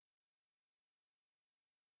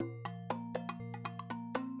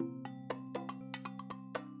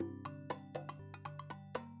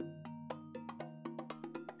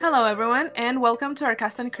Hello everyone, and welcome to our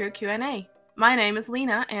Cast and Crew Q&A. My name is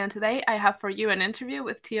Lena, and today I have for you an interview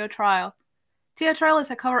with Tia Trial. Tia Trial is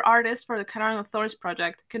a cover artist for the Crown of Thorns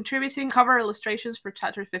project, contributing cover illustrations for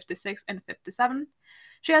chapter 56 and 57.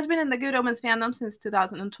 She has been in the Good Omens fandom since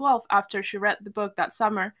 2012 after she read the book that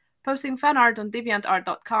summer, posting fan art on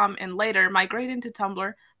deviantart.com and later migrating to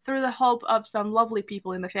Tumblr through the help of some lovely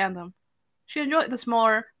people in the fandom. She enjoyed the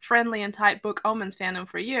smaller, friendly, and tight Book Omens fandom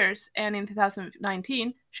for years, and in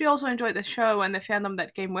 2019, she also enjoyed the show and the fandom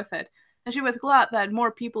that came with it, and she was glad that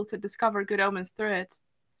more people could discover Good Omens through it.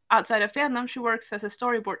 Outside of fandom, she works as a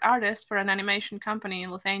storyboard artist for an animation company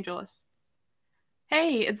in Los Angeles.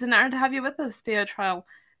 Hey, it's an honor to have you with us, Thea Trial.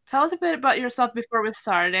 Tell us a bit about yourself before we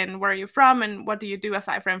start, and where are you from, and what do you do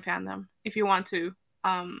aside from fandom, if you want to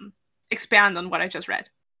expand on what I just read.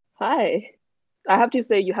 Hi. I have to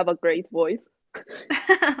say you have a great voice.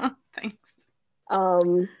 Thanks.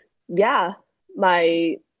 Yeah,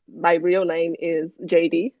 my real name is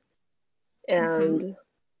JD, and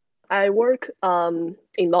I work in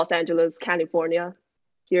Los Angeles, California,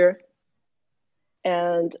 here.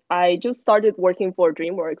 And I just started working for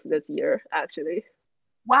DreamWorks this year, actually.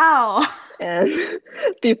 Wow. And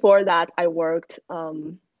before that, I worked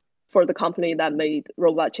for the company that made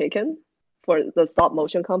Robot Chicken, for the stop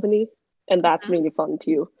motion company, and that's really fun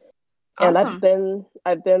too. And Awesome.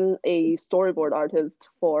 I've been a storyboard artist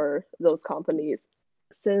for those companies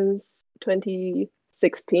since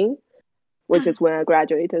 2016, which is when I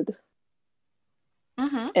graduated.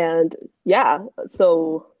 Mm-hmm. And yeah,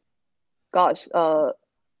 so gosh,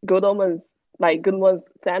 Good Omens, my Good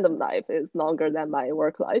Omens fandom life is longer than my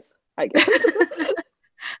work life, I guess.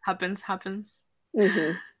 Happens.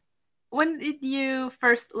 Mm-hmm. When did you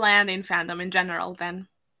first land in fandom in general then?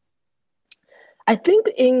 I think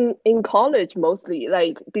in college mostly,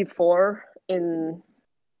 like before in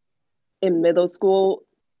middle school,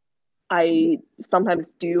 I sometimes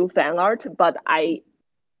do fan art, but I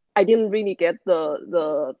didn't really get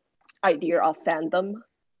the idea of fandom,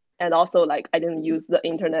 and also like I didn't use the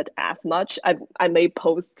internet as much. I may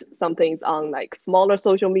post some things on like smaller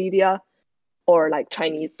social media or like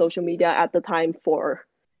Chinese social media at the time for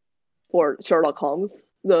Sherlock Holmes,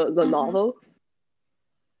 the Mm-hmm. novel,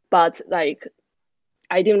 but like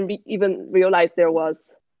I didn't even realize there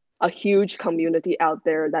was a huge community out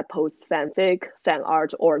there that posts fanfic, fan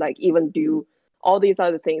art, or like even do all these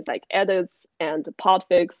other things like edits and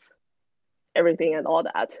podfics, everything and all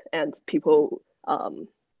that. And people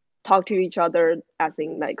talk to each other as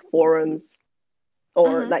in like forums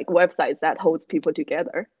or Mm-hmm. like websites that holds people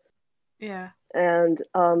together. Yeah. And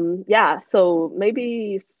yeah, so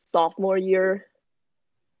maybe sophomore year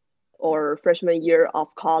or freshman year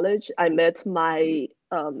of college, I met my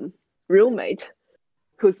roommate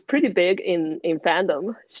who's pretty big in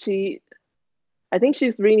fandom. I think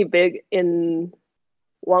she's really big in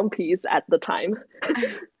One Piece at the time.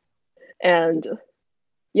 And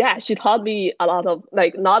yeah, she taught me a lot of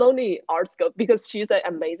like not only art skill because she's an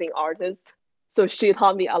amazing artist. So she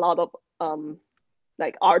taught me a lot of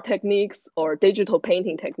like art techniques or digital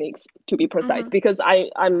painting techniques to be precise, Mm-hmm. because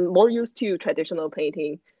I'm more used to traditional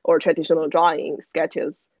painting or traditional drawing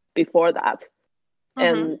sketches before that. Mm-hmm.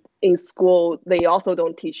 And in school, they also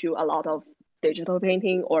don't teach you a lot of digital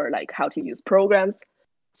painting or like how to use programs.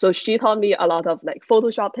 So she taught me a lot of like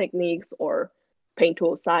Photoshop techniques or paint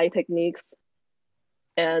tool side techniques,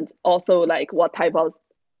 and also like what type of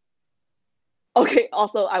okay,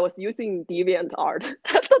 also I was using DeviantArt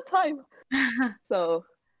at the time. So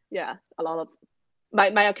yeah, a lot of my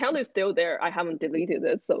account is still there. I haven't deleted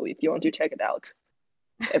it. So if you want to check it out,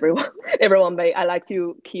 everyone everyone may. I like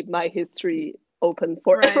to keep my history open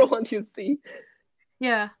for Right. everyone to see.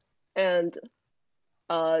 Yeah. And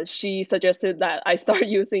she suggested that I start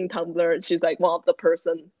using Tumblr. She's like one of the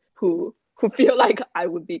person who feel like I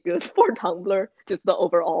would be good for Tumblr, just the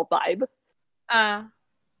overall vibe. Uh.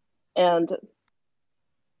 And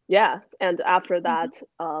yeah, and after Mm-hmm.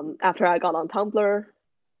 that, after I got on Tumblr,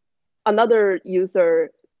 another user,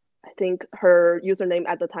 I think her username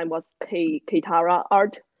at the time was Kitara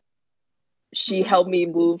Art. She Mm-hmm. helped me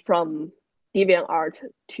move from DeviantArt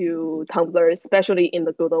to Tumblr, especially in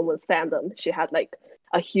the Good Omens fandom. She had like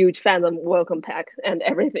a huge fandom welcome pack and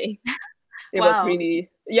everything. It was Wow. really,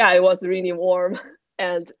 yeah, it was really warm,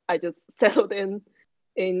 and I just settled in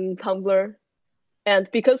Tumblr. And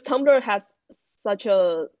because Tumblr has such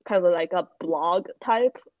a kind of like a blog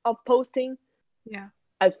type of posting, Yeah.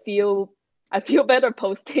 I feel I feel better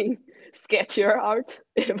posting sketchier art,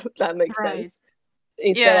 if that makes Right. sense,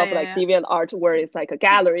 instead Yeah, of yeah, like yeah. deviant art where it's like a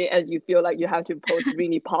gallery and you feel like you have to post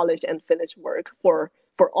really polished and finished work for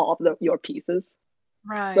all of your pieces.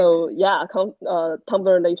 Right. So yeah,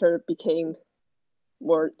 Tumblr later became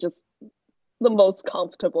more just the most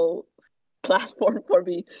comfortable platform for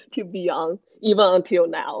me to be on, even until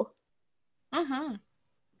now. Mm-hmm.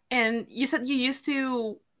 And you said you used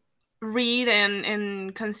to read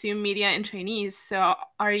and consume media in Chinese. So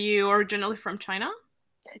are you originally from China?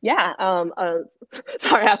 Yeah.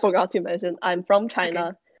 Sorry, I forgot to mention I'm from Okay.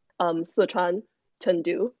 China, Sichuan,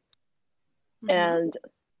 Chengdu, Mm-hmm. and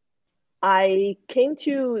I came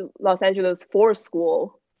to Los Angeles for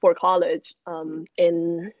school for college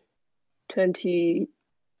in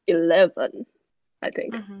 2011, I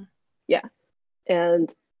think. Mm-hmm. Yeah,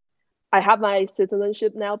 and I have my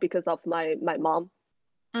citizenship now because of my mom,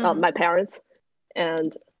 Mm-hmm. my parents,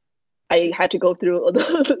 and I had to go through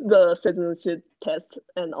the citizenship test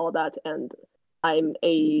and all that, and I'm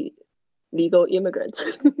a legal immigrant.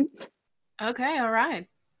 Okay, all right.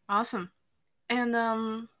 Awesome. And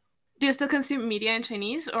do you still consume media in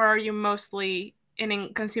Chinese, or are you mostly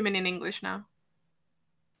consuming in English now?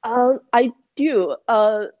 I do.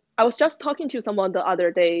 I was just talking to someone the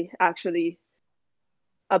other day actually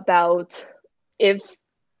about if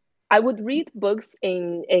I would read books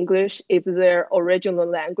in English if their original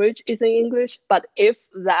language is in English, but if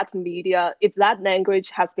that language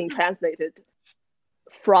has been translated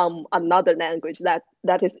from another language that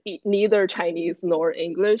is neither Chinese nor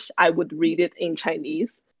English, I would read it in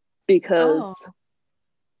Chinese Oh.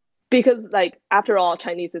 because like after all,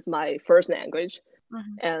 Chinese is my first language,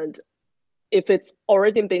 Mhm. and if it's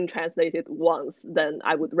already been translated once, then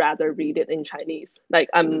I would rather read it in Chinese. Like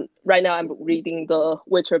I'm reading the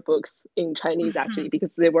Witcher books in Chinese actually Mhm.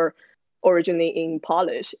 because they were originally in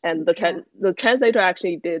Polish, and Yeah. the translator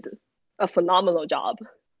actually did a phenomenal job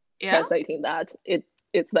Yeah? translating that.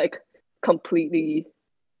 It's like completely,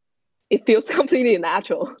 it feels completely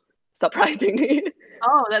natural, surprisingly.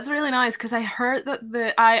 Oh, that's really nice because I heard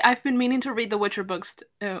that I've been meaning to read the Witcher books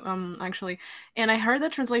actually, and I heard the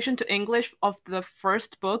translation to English of the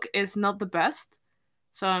first book is not the best.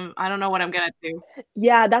 So I don't know what I'm gonna do.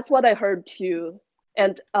 Yeah, that's what I heard too.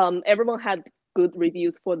 And everyone had good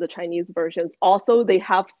reviews for the Chinese versions. Also, they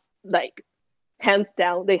have like hands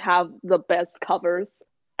down, they have the best covers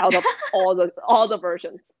out of all the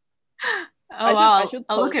versions. Oh wow,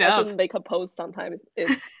 I'll look Post. it I up. should make a post sometimes.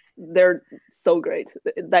 They're so great.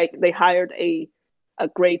 Like they hired a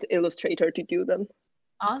great illustrator to do them.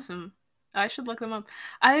 Awesome. I should look them up.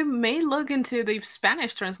 I may look into the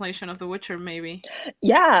Spanish translation of The Witcher, maybe.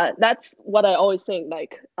 Yeah, that's what I always think.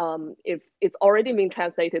 Like, if it's already been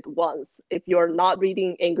translated once, if you're not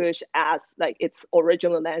reading English as like its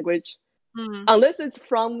original language, Hmm. unless it's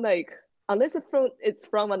from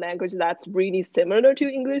a language that's really similar to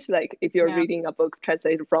English, like if you're Yeah. reading a book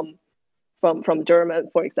translated from German,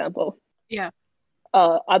 for example. Yeah.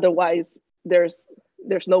 Otherwise, there's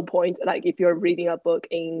no point. Like if you're reading a book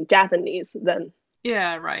in Japanese, then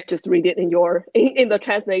Yeah, right. just read it in the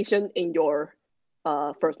translation in your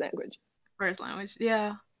first language. First language.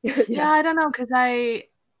 Yeah. Yeah, Yeah. I don't know, because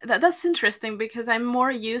that's interesting because I'm more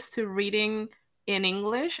used to reading in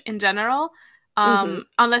English in general. Hmm.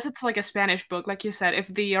 Unless it's like a Spanish book, like you said, if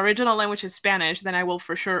the original language is Spanish, then I will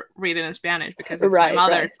for sure read it in Spanish because it's my Right,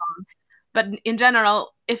 mother right. tongue. But in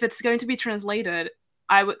general, if it's going to be translated,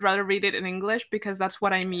 I would rather read it in English because that's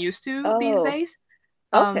what I'm used to these Oh, days.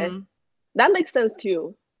 okay. Um, That makes sense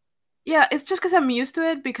too. yeah, it's just because I'm used to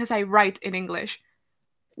it because I write in English.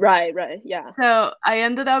 Right, right. Yeah. So I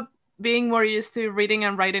ended up being more used to reading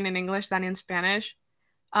and writing in English than in Spanish.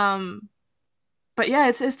 Um, but yeah,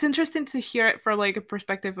 it's interesting to hear it from like a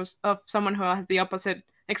perspective of someone who has the opposite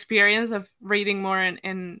experience of reading more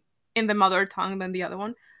in the mother tongue than the other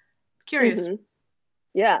one. Curious. Hmm.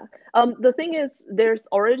 Yeah. The thing is, there's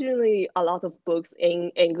originally a lot of books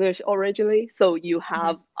in English originally, so you Mhm.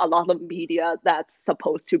 have a lot of media that's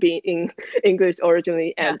supposed to be in English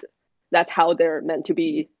originally, Yeah, and that's how they're meant to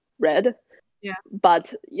be read. yeah,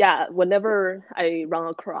 But yeah, whenever I run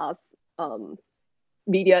across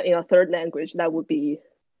media in a third language, that would be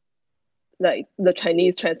like the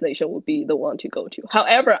Chinese translation would be the one to go to.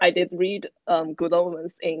 However, I did read Good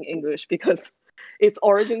Omens in English because it's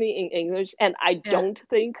originally in English, and I yeah. don't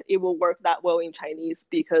think it will work that well in Chinese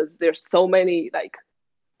because there's so many like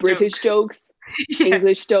British Jokes. jokes, Yes,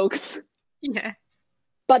 English jokes. yeah.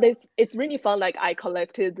 But it's really fun. Like I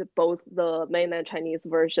collected both the mainland Chinese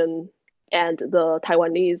version and the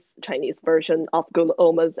Taiwanese Chinese version of Good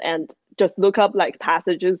Omens, and just look up like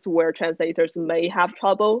passages where translators may have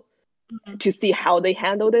trouble Mhm. to see how they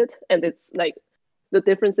handled it. And it's like the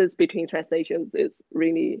differences between translations is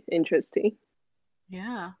really interesting.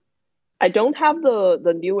 Yeah. I don't have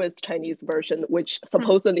the newest Chinese version, which Hmm.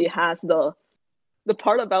 supposedly has the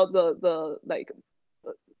part about the like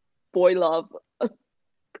boy love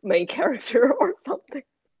main character or something.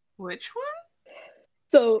 Which one?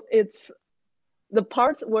 So it's the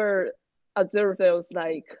part where Aziraphale's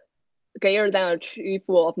like gayer than a tree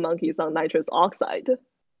full of monkeys on nitrous oxide.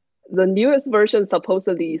 The newest version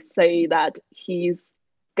supposedly say that he's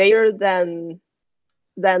gayer than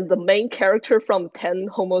the main character from 10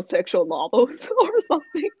 homosexual novels or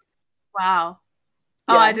something. Wow.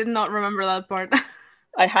 Oh, Yeah. I did not remember that part.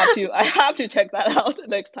 I have to check that out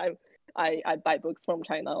next time I buy books from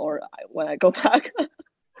China or when I go back.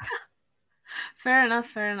 Fair enough,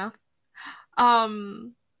 fair enough.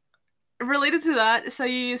 Um, Related to that, so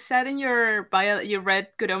you said in your bio that you read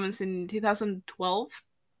Good Omens in 2012.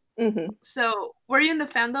 Mm-hmm. So were you in the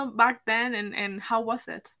fandom back then, and how was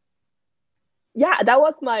it? Yeah, that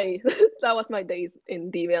was my that was my days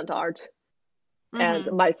in DeviantArt, and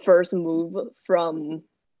my first move from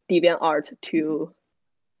DeviantArt to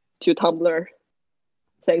Tumblr,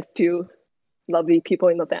 thanks to lovely people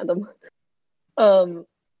in the fandom.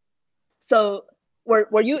 So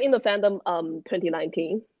were you in the fandom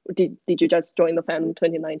 2019? Did you just join the fandom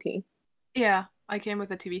 2019? Yeah, I came with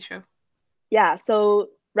a TV show. Yeah, so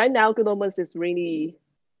right now Good Omens is really,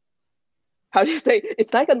 how do you say,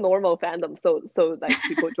 it's like a normal fandom. So like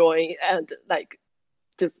people join and like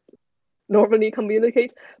just normally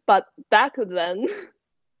communicate. But back then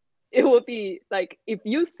it would be like if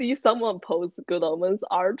you see someone post Good Omens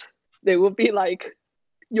art, they would be like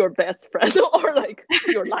your best friend or like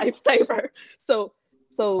your lifesaver. So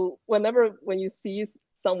when you see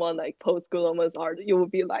someone like post Good Omens art, you will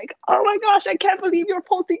be like, oh my gosh, I can't believe you're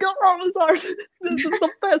posting Good Omens art. This is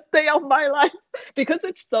the best day of my life. Because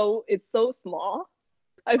it's so small,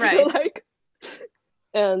 I feel like.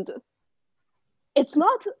 And it's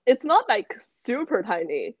not like super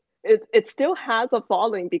tiny. It still has a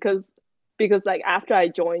following because like after I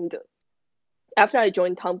joined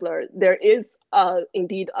Tumblr, there is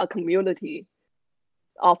indeed a community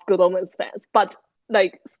of Good Omens fans. But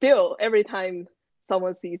like still, every time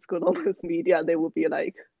someone sees Good Omens media, they will be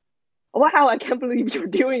like, "Wow, I can't believe you're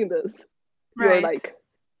doing this. You're like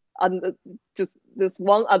just this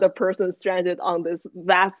one other person stranded on this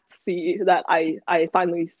vast sea that I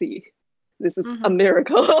finally see. This is a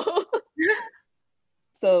miracle."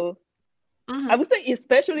 So I would say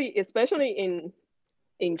especially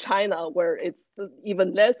in China where it's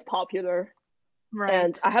even less popular. Right.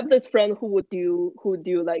 And I have this friend who would do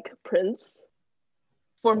like prints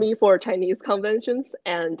for me for Chinese conventions,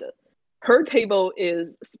 and her table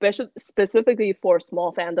is specifically for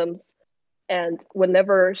small fandoms. And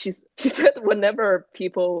whenever she said whenever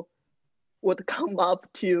people would come up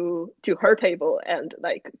to her table and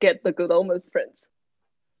like get the Good Omens prints,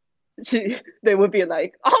 they would be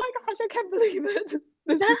like, "Oh my gosh, I can't believe it!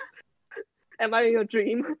 This is, am I in a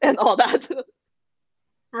dream?" and all that.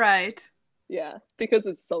 Right. Yeah, because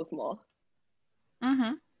it's so small.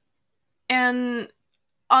 And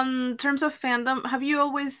on terms of fandom, have you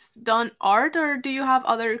always done art, or do you have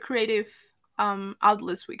other creative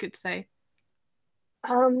outlets, we could say?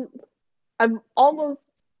 I've always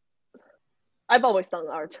done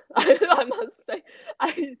art. I must say,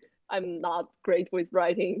 I'm not great with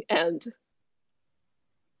writing, and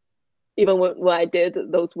even when I did,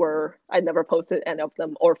 I never posted any of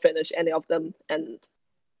them or finished any of them, and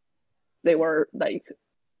they were like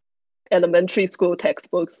elementary school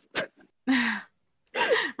textbooks.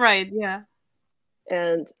 Right, yeah.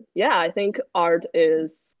 And yeah, I think art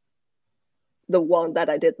is the one that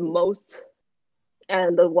I did most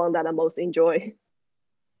and the one that I most enjoy.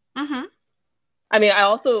 I mean, I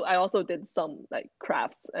also did some like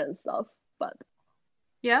crafts and stuff, but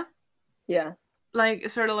yeah, like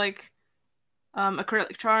sort of like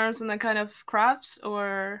acrylic charms and that kind of crafts,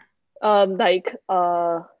 or like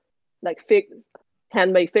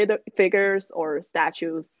handmade figures or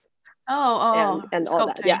statues. And all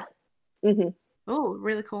that. Yeah. Oh,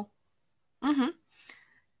 really cool.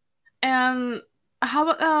 And how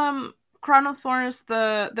about Crown of Thorns,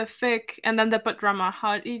 the fic, and then the butt drama?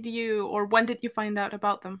 How did you, or when did you find out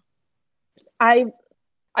about them? I've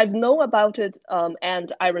known about it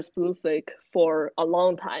and Iris Bluefic for a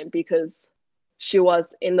long time because she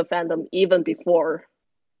was in the fandom even before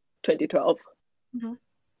 2012.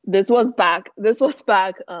 This was back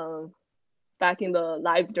back in the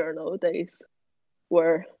LiveJournal days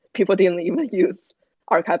where people didn't even use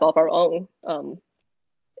Archive of Our Own.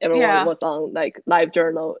 Everyone was on like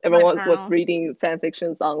LiveJournal. Everyone was reading fan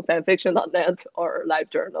fictions on fanfiction.net or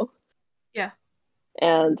LiveJournal. Yeah.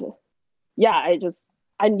 And yeah,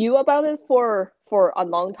 I knew about it for a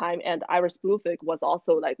long time, and Iris Bluefic was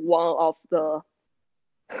also like one of the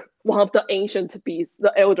one of the ancient beasts,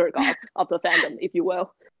 the elder god of the fandom, if you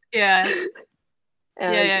will. Yeah.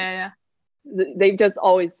 And Yeah. they've just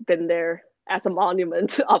always been there as a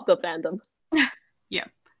monument of the fandom. Yeah.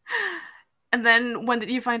 And then when did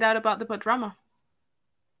you find out about the pod drama?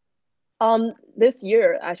 This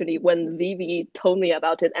year actually, when Vivi told me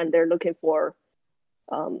about it, and they're looking for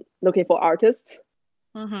artists.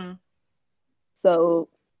 Mm-hmm. So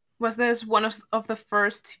was this one of the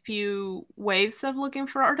first few waves of looking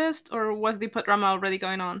for artists, or was the pod drama already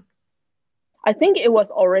going on? I think it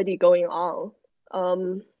was already going on.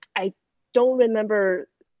 I don't remember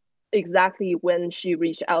exactly when she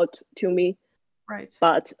reached out to me. Right.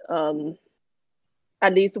 But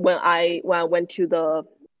at least when I went to the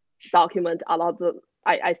document,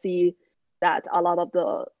 I see that a lot of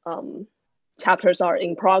the chapters are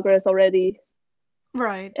in progress already.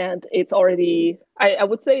 Right. And it's already, I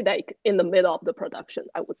would say, like in the middle of the production,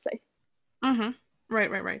 I would say. Mm-hmm.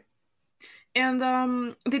 Right.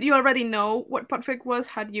 And did you already know what Podfic was?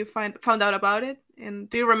 Had you found out about it? And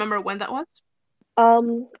do you remember when that was?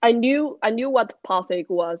 I knew what Podfic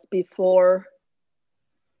was before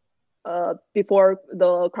the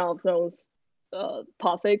Crown of Thrones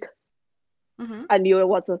Podfic. Mm-hmm. I knew it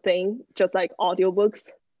was a thing, just like audiobooks.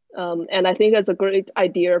 And I think it's a great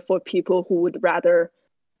idea for people who would rather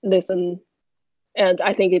listen. And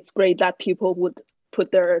I think it's great that people would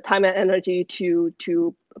put their time and energy to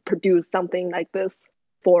produce something like this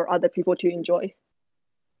for other people to enjoy.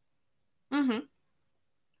 Mm-hmm.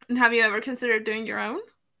 And have you ever considered doing your own?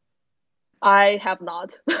 I have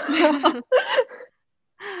not.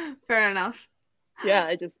 Fair enough. Yeah,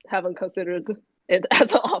 I just haven't considered it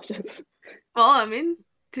as an option. Well, I mean,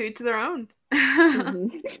 to each their own.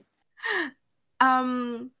 Mm-hmm.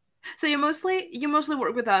 So you mostly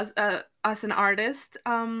work with us as an artist.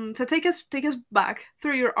 So take us back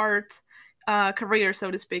through your art career,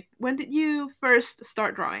 so to speak. When did you first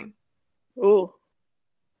start drawing? Ooh.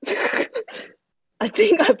 I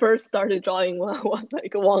think I first started drawing when I was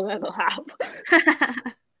like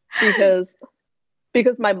 1.5.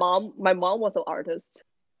 because my mom was an artist.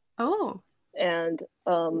 Oh. And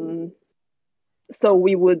so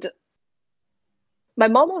my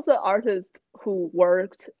mom was an artist who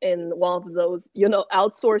worked in one of those,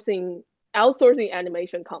 outsourcing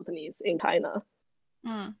animation companies in China.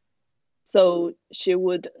 Mm. So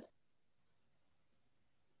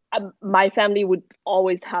my family would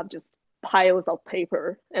always have just piles of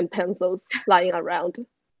paper and pencils lying around.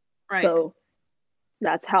 Right. So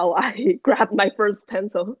that's how I grabbed my first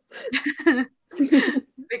pencil. Because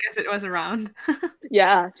it was around.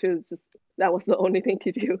 Yeah, that was the only thing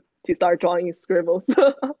to do, to start drawing scribbles.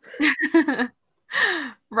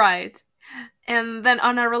 Right. And then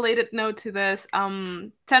on a related note to this,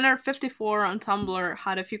 Tenor54 on Tumblr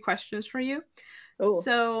had a few questions for you. Oh.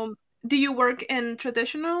 So, do you work in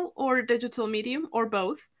traditional or digital medium, or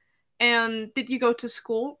both? And did you go to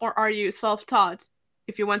school, or are you self-taught?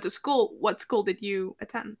 If you went to school, what school did you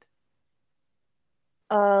attend?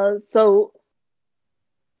 So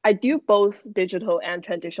I do both digital and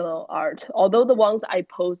traditional art, although the ones I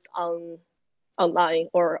post online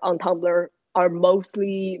or on Tumblr are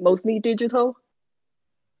mostly digital,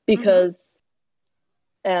 because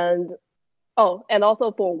and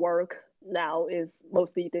also for work now is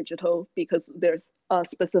mostly digital because there's a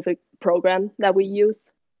specific program that we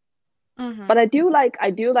use. But I do like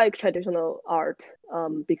traditional art,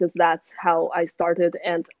 because that's how I started,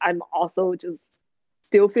 and I'm also just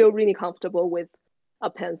still feel really comfortable with a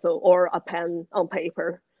pencil or a pen on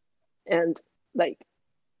paper, and like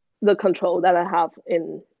the control that I have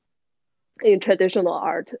in traditional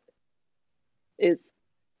art is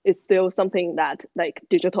still something that like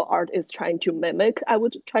digital art is trying to mimic, I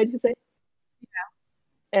would try to say. Yeah.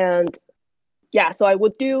 And yeah, so I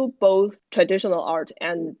would do both traditional art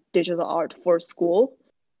and digital art for school.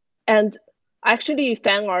 And actually,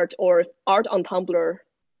 fan art or art on Tumblr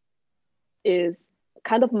is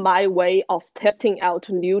kind of my way of testing out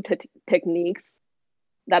new techniques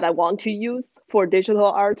that I want to use for digital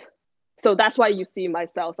art. So that's why you see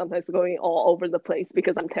myself sometimes going all over the place,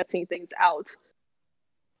 because I'm testing things out.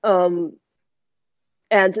 And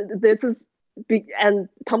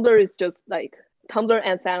Tumblr is just like, Tumblr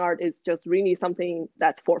and fan art is just really something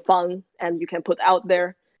that's for fun and you can put out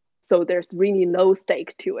there. So there's really no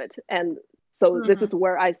stake to it. And so this is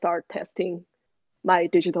where I start testing my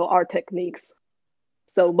digital art techniques.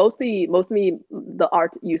 So mostly the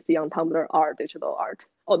art you see on Tumblr are digital art,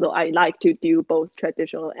 although I like to do both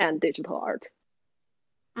traditional and digital art.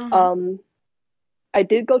 I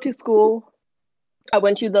did go to school. I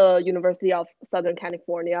went to the University of Southern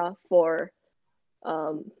California for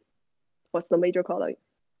what's the major called? Like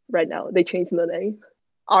right now. They changed the name.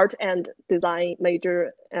 Art and design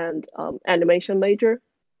major and animation major.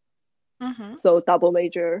 Mm-hmm. So double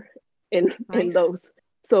major in Nice. those.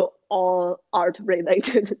 So all art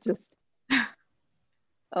related. Just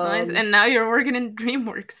Nice. And now you're working in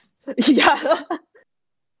DreamWorks. yeah.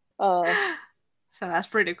 So that's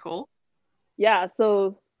pretty cool. Yeah.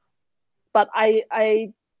 So, but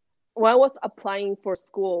I when I was applying for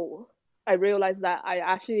school, I realized that I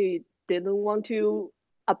actually didn't want to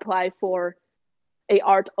apply for a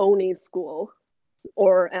art only school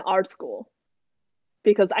or an art school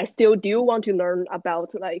because I still do want to learn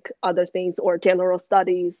about like other things or general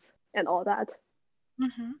studies and all that.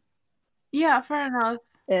 Mm-hmm. Yeah, fair enough.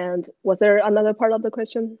 And was there another part of the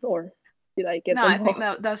question, or did I get No, I them think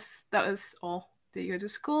all? that was all. Did you go to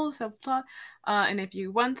school, self-taught? And if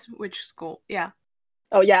you went, which school? Yeah.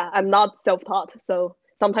 Oh yeah, I'm not self-taught, so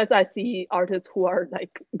sometimes I see artists who are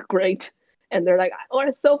like great, and they're like, "Oh,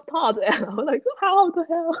 I'm self-taught," and I'm like, "How the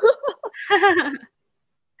hell?"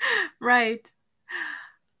 Right.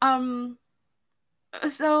 Um,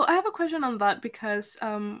 so I have a question on that because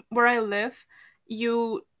where I live,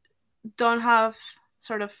 you don't have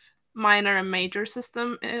sort of minor and major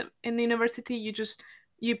system in the university.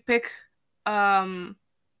 You pick um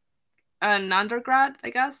an undergrad, I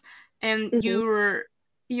guess, and Hmm.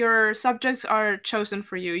 your subjects are chosen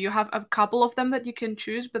for you. You have a couple of them that you can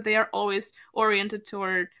choose, but they are always oriented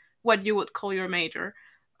toward what you would call your major.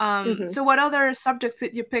 Hmm. So what other subjects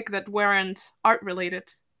did you pick that weren't art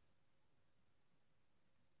related?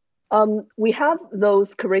 We have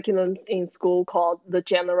those curriculums in school called the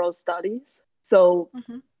general studies. So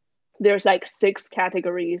Mm-hmm. there's like 6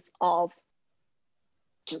 categories of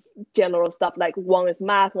just general stuff. Like one is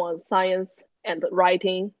math, one is science, and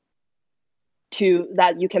writing. To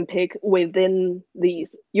that you can pick within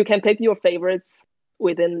these. You can pick your favorites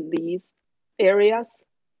within these areas,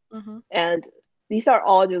 Mm-hmm. and these are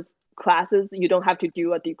all just classes. You don't have to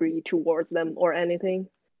do a degree towards them or anything.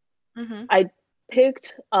 Mm-hmm. I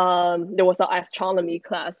picked there was an astronomy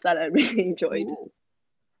class that I really enjoyed, Ooh.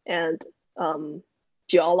 and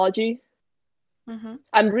geology. Mm-hmm.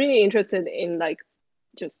 I'm really interested in like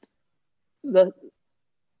just the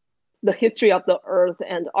the history of the earth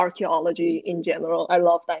and archaeology in general. I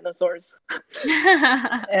love dinosaurs.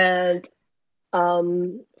 And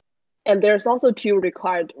um and there's also 2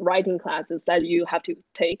 required writing classes that you have to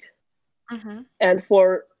take. Mm-hmm. And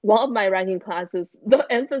for one of my writing classes, the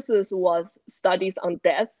emphasis was studies on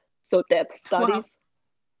death, so death Wow. studies.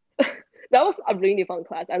 That was a really fun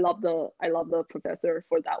class. I love the professor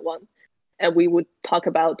for that one. And we would talk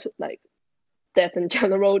about like death in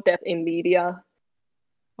general, death in media,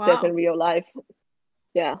 death in Wow. real life.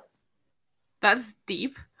 Yeah. That's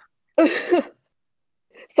deep.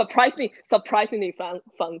 Surprisingly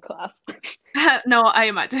fun class. No, I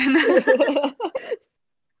imagine.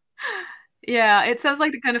 Yeah, it sounds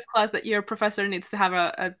like the kind of class that your professor needs to have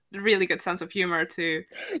a really good sense of humor to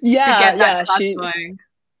Yeah, get that yeah, class going.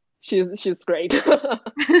 she's great.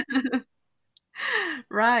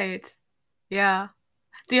 Right. Yeah.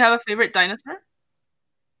 Do you have a favorite dinosaur?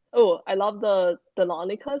 Oh, I love the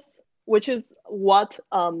Deinonychus, which is what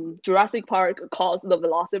Jurassic Park calls the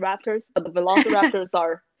Velociraptors, but the Velociraptors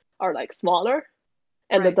are like smaller,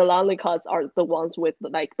 and the Right. Deinonychus are the ones with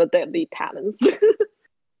like the deadly talons.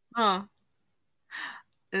 Oh.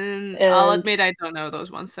 And I'll And admit I don't know those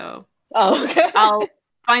ones, so oh, okay. I'll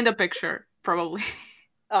find a picture probably.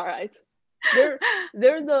 All right. They're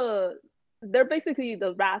they're the they're basically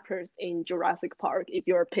the raptors in Jurassic Park if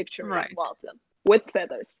you're picturing Right. one of them with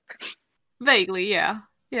feathers. Vaguely, yeah.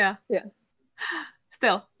 Yeah. Yeah.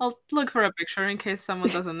 Still, I'll look for a picture in case someone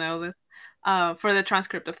doesn't know this. For the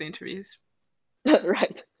transcript of the interviews.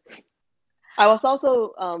 Right. I was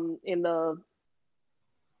also in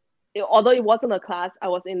although it wasn't a class, I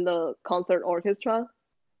was in the concert orchestra,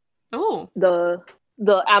 Oh, the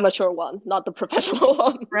amateur one, not the professional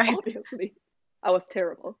one, right. obviously. I was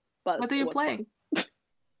terrible, but What do it you was play? fun.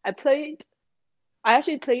 I played I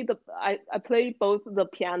actually played I played both the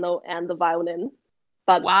piano and the violin,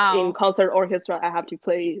 but in Wow. concert orchestra I have to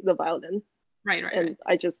play the violin, Right, right, and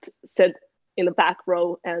I just sit in the back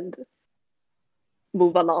row and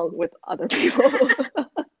move along with other people.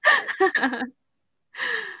 right.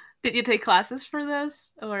 Did you take classes for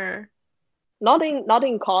this or Not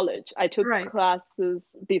in college. I took right? classes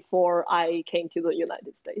before I came to the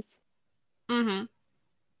United States Mm-hmm.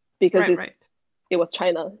 because Right, right. it was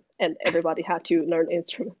China and everybody had to learn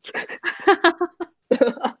instruments.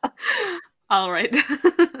 All right.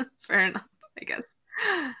 Fair enough, I guess.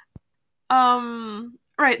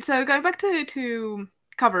 Right, so going back to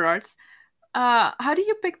cover arts, How do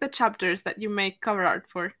you pick the chapters that you make cover art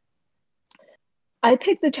for? I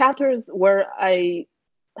pick the chapters where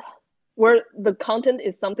the content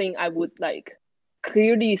is something I would like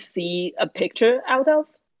clearly see a picture out of.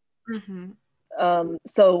 Mm-hmm.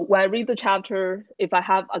 So when I read the chapter, if I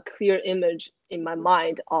have a clear image in my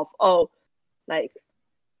mind of, oh, like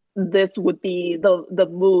this would be the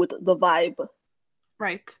mood, the vibe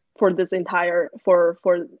Right. for this entire for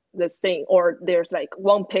this thing, or there's like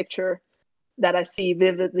one picture that I see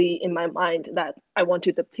vividly in my mind that I want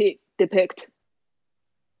to depict.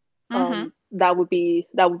 Mm-hmm. That would be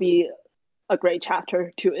a great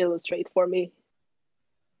chapter to illustrate for me.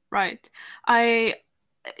 Right. I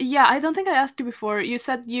Yeah, I don't think I asked you before. You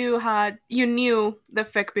said you knew the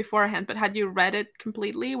fic beforehand, but had you read it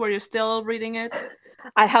completely? Were you still reading it?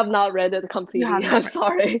 I have not read it You completely. haven't. I'm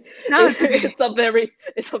sorry. No, it's okay.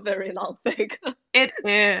 It's a very long thing. It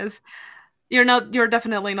is. You're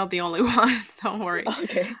definitely not the only one. Don't worry.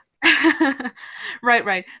 Okay. Right,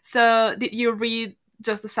 right. So, did you read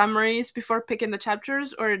just the summaries before picking the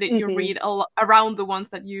chapters, or did you Hmm. read around the ones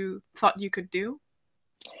that you thought you could do?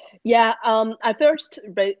 Yeah. I first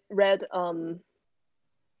read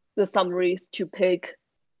the summaries to pick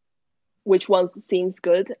which ones seems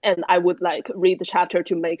good, and I would like read the chapter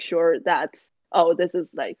to make sure that, oh, this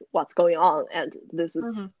is like what's going on, and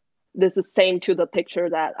Mm-hmm. this is same to the picture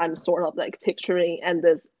that I'm sort of like picturing, and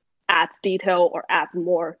this adds detail or adds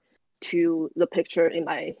more to the picture in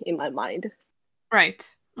my mind. Right.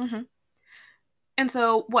 Mm-hmm. And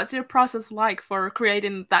so, what's your process like for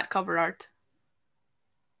creating that cover art?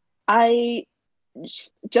 I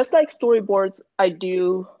just like storyboards,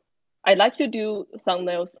 I like to do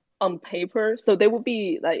thumbnails on paper, so they would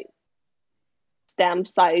be like stamp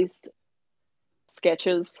sized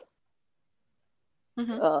sketches.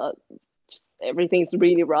 Mm-hmm. Uh, just everything's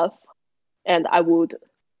really rough, and I would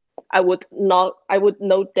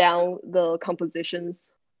note down the compositions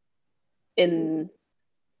in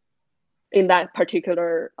that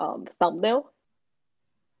particular thumbnail,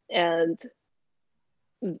 and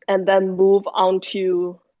then move on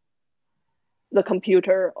to the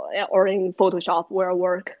computer or in Photoshop where I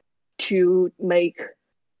work to make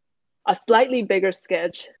a slightly bigger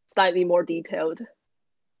sketch, slightly more detailed,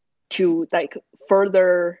 to like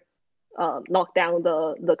further knock down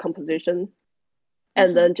the composition, and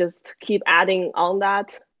Mm-hmm. then just keep adding on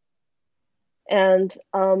that. And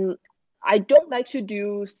I don't like to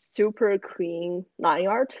do super clean line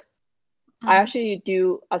art. I Mm-hmm. actually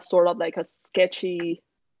do a sort of like a sketchy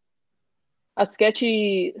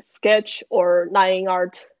sketch or line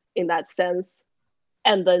art in that sense,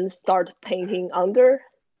 and then start painting under,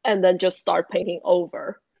 and then just start painting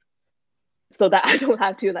over, so that I don't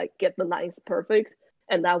have to like get the lines perfect,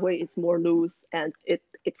 and that way it's more loose and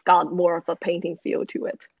it's got more of a painting feel to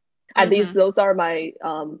it. At least Mm-hmm. those are my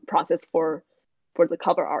process for the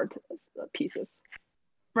cover art pieces.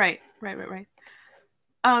 Right, right, right, right.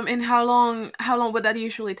 And how long would that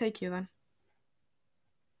usually take you then?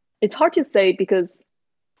 It's hard to say because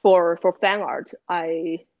for fan art,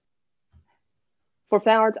 I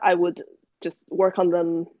would just work on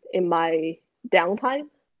them in my downtime.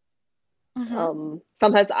 Mm-hmm.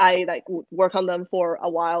 Sometimes I like would work on them for a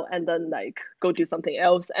while and then like go do something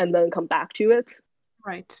else and then come back to it.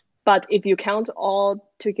 Right. But if you count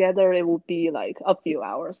all together, it would be like a few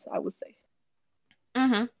hours, I would say.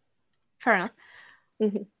 Mm-hmm. Fair enough.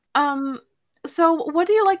 Hmm. Um, so what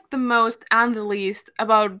do you like the most and the least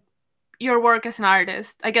about your work as an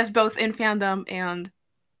artist? I guess both in fandom and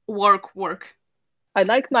work. I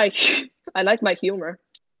like my I like my humor.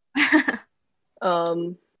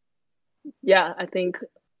 Um, yeah, I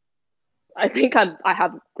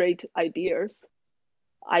have great ideas.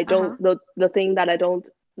 I Uh-huh. don't the thing that I don't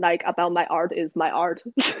like about my art is my art.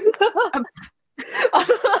 Um,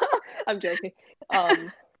 I'm joking.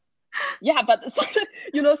 Um, yeah, but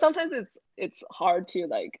sometimes, sometimes it's hard to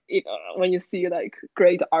like when you see like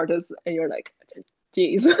great artists and you're like,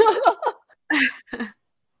 geez.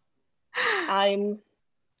 I'm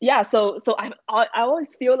yeah. So I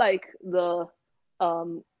always feel like the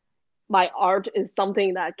um my art is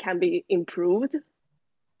something that can be improved.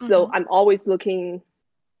 So mhm. I'm always looking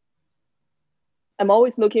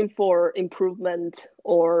for improvement,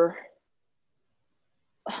 or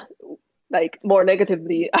like more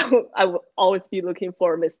negatively, I will always be looking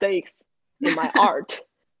for mistakes in my art.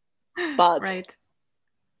 But Right.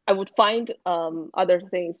 I would find other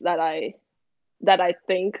things that I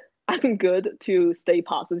think I'm good to stay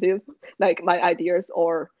positive, like my ideas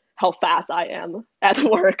or how fast I am at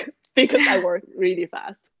work, because I work really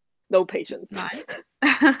fast. No patience. Nice.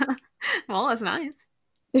 Well, that's nice.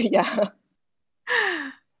 Yeah.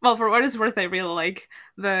 Well, for what it's worth, I really like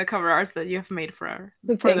the cover arts that you have made for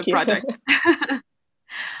the Thank you. project.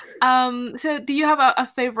 So do you have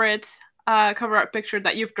a favorite cover art picture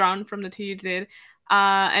that you've drawn from the two you did,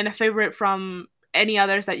 and a favorite from any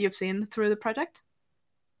others that you've seen through the project?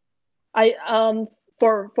 I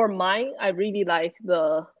for mine, I really like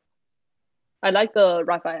the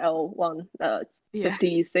Raphael one, Yes.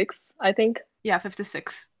 56, I think. Yeah,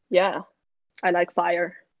 56. Yeah, I like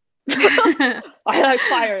fire. I like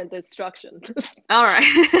fire and destruction. All right.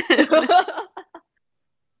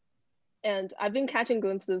 And I've been catching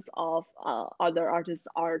glimpses of other artists'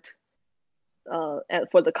 art and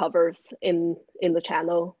for the covers in the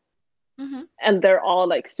channel, Mm-hmm. and they're all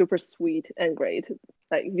like super sweet and great.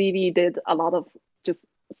 Like Vivi did a lot of just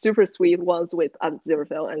super sweet ones with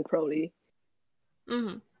Aziraphale and Crowley.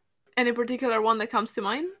 Mm-hmm. Any particular one that comes to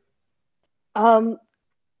mind?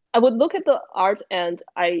 I would look at the art and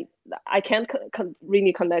I can't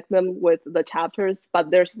really connect them with the chapters,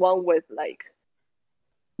 but there's one with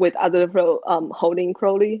Aziraphale holding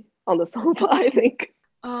Crowley on the sofa, I think.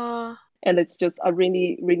 And it's just a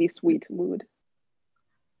really, really sweet mood.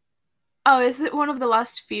 Oh, is it one of the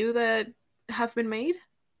last few that have been made?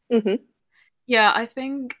 Mm-hmm. Yeah, I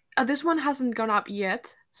think this one hasn't gone up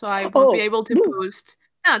yet, so I won't be able to post.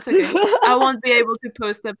 No, it's okay. I won't be able to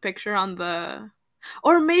post the picture on the.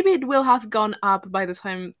 Or maybe it will have gone up by the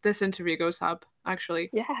time this interview goes up,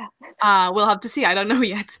 actually. Yeah. We'll have to see. I don't know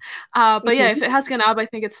yet. But yeah, if it has gone up, I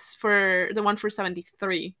think it's for the one for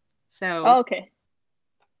 73. So. Oh, okay.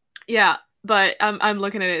 Yeah, but I'm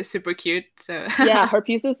looking at it. It's super cute. So. Yeah, her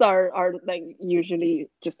pieces are like usually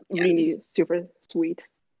just really super sweet.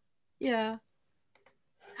 Yeah.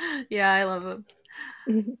 Yeah, I love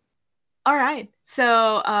them. All right.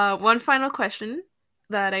 So, one final question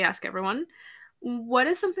that I ask everyone. What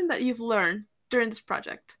is something that you've learned during this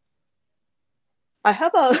project? I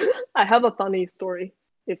have a funny story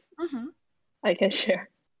if I can share.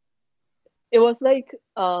 It was like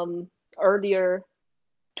earlier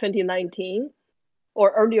 2019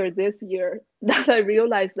 or earlier this year that I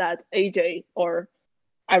realized that AJ or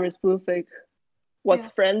Iris Bluefic was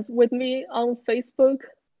friends with me on Facebook,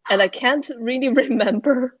 and I can't really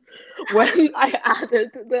remember when I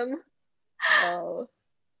added them.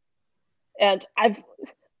 And I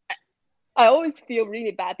always feel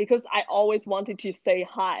really bad because I always wanted to say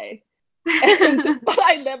hi, but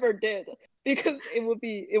I never did because it would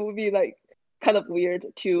be like kind of weird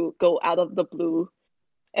to go out of the blue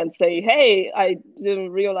and say, "Hey, I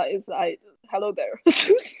didn't realize hello there."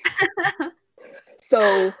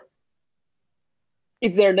 So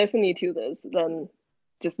if they're listening to this, then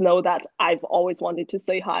just know that I've always wanted to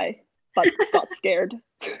say hi, but got scared.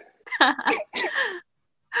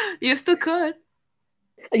 You still could.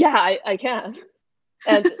 Yeah, I can.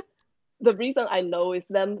 And the reason I know is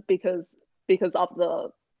them because of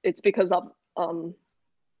the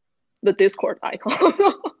Discord icon.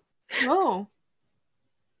 Oh.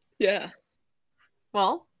 Yeah.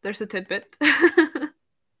 Well, there's a tidbit.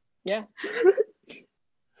 Yeah.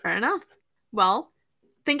 Fair enough. Well,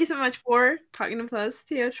 thank you so much for talking with us,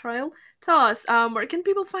 Teotrail. Tell us, where can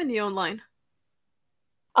people find you online?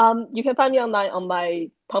 You can find me online on my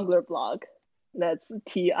Tumblr blog. That's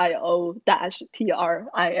TIO-TRILE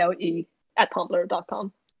at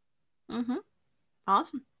tumblr.com.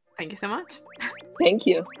 Awesome. Thank you so much. Thank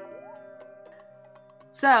you.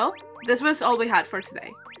 So, this was all we had for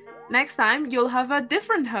today. Next time, you'll have a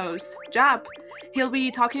different host, Jap. He'll be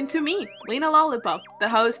talking to me, Lena Lollipop, the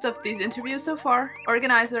host of these interviews so far,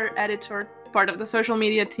 organizer, editor, part of the social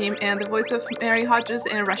media team, and the voice of Mary Hodges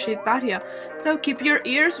and Rashid Bhatia. So keep your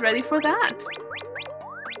ears ready for that.